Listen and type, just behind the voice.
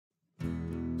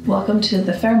Welcome to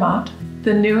the Fairmount,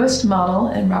 the newest model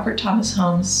in Robert Thomas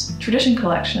Home's Tradition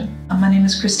Collection. My name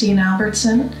is Christine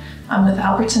Albertsson. I'm with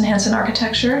Albertsson Hansen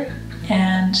Architecture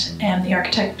and am the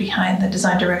architect behind the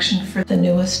design direction for the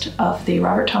newest of the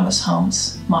Robert Thomas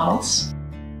Home's models.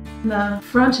 The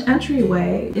front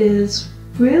entryway is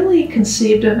really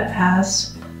conceived of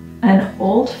as an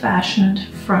old-fashioned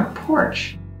front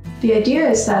porch. The idea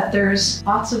is that there's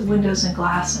lots of windows and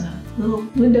glass and a little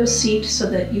window seat so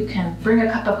that you can bring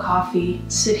a cup of coffee,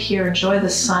 sit here, enjoy the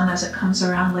sun as it comes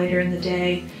around later in the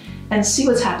day, and see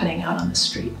what's happening out on the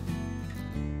street.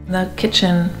 The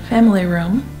kitchen family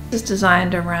room is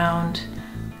designed around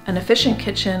an efficient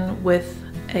kitchen with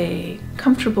a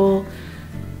comfortable,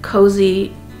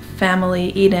 cozy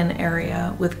family eat-in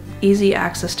area with easy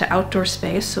access to outdoor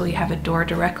space, so we have a door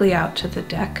directly out to the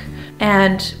deck.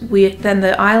 And then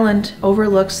the island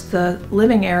overlooks the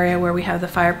living area where we have the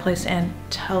fireplace and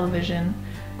television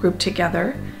grouped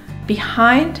together.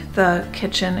 Behind the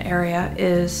kitchen area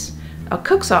is a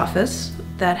cook's office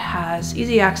that has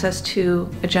easy access to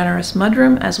a generous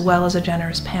mudroom as well as a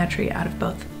generous pantry out of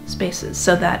both spaces,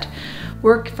 so that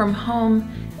work from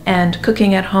home and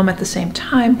cooking at home at the same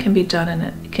time can be done in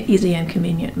an easy and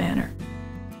convenient manner.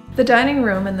 The dining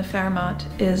room in the Fairmount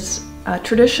is a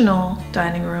traditional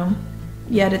dining room,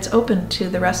 yet it's open to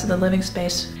the rest of the living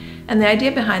space. And the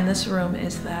idea behind this room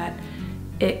is that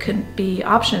it could be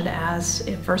optioned as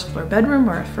a first floor bedroom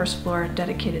or a first floor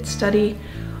dedicated study,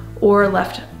 or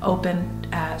left open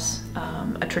as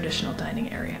a traditional dining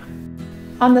area.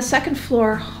 On the second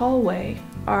floor hallway,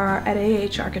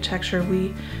 at Architecture,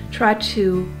 we try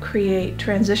to create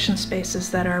transition spaces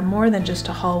that are more than just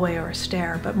a hallway or a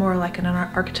stair, but more like an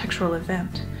architectural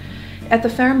event. At the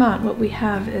Fairmount, what we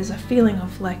have is a feeling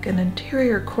of like an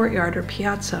interior courtyard or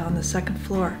piazza on the second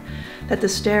floor that the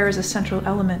stair is a central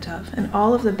element of, and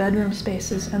all of the bedroom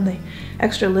spaces and the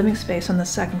extra living space on the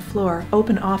second floor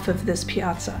open off of this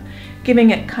piazza,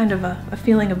 giving it kind of a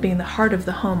feeling of being the heart of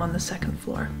the home on the second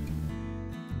floor.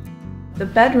 The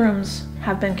bedrooms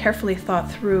have been carefully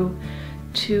thought through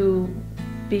to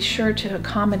be sure to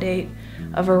accommodate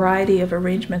a variety of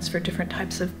arrangements for different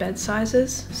types of bed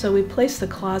sizes. So we place the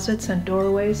closets and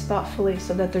doorways thoughtfully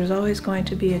so that there's always going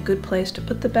to be a good place to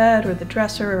put the bed or the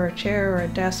dresser or a chair or a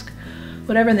desk,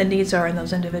 whatever the needs are in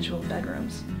those individual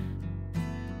bedrooms.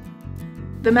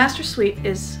 The master suite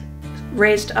is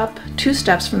raised up 2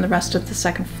 steps from the rest of the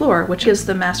second floor, which gives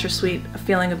the master suite a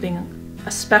feeling of being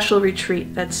a special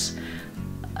retreat that's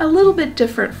a little bit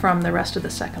different from the rest of the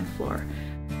second floor.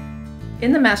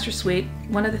 In the master suite,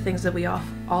 one of the things that we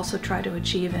also try to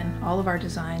achieve in all of our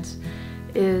designs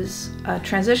is a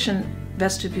transition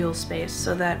vestibule space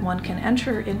so that one can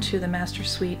enter into the master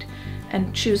suite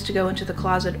and choose to go into the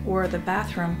closet or the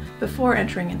bathroom before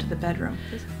entering into the bedroom.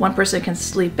 One person can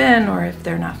sleep in, or if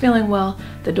they're not feeling well,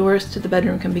 the doors to the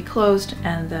bedroom can be closed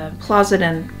and the closet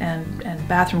and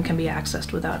bathroom can be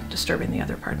accessed without disturbing the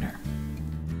other partner.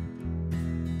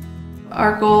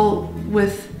 Our goal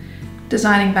with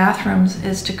designing bathrooms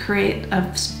is to create a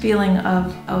feeling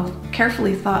of a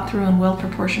carefully thought through and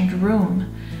well-proportioned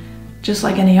room, just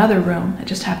like any other room. It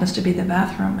just happens to be the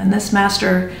bathroom. And this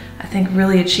master, I think,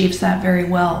 really achieves that very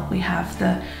well. We have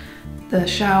the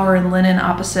shower and linen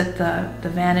opposite the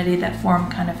vanity that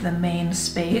form kind of the main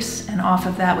space, and off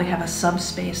of that we have a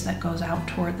subspace that goes out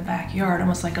toward the backyard,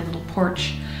 almost like a little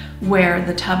porch, where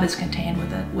the tub is contained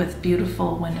with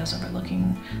beautiful windows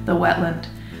overlooking the wetland.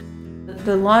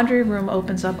 The laundry room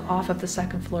opens up off of the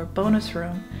second floor bonus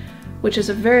room, which is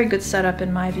a very good setup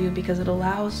in my view because it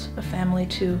allows a family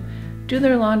to do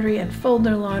their laundry and fold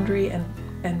their laundry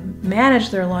and manage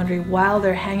their laundry while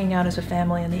they're hanging out as a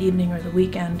family in the evening or the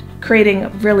weekend, creating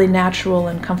really natural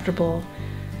and comfortable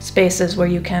spaces where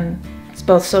you can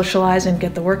both socialize and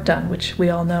get the work done, which we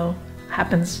all know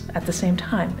happens at the same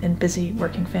time in busy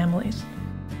working families.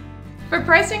 For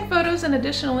pricing, photos, and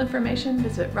additional information,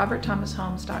 visit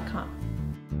robertthomashomes.com.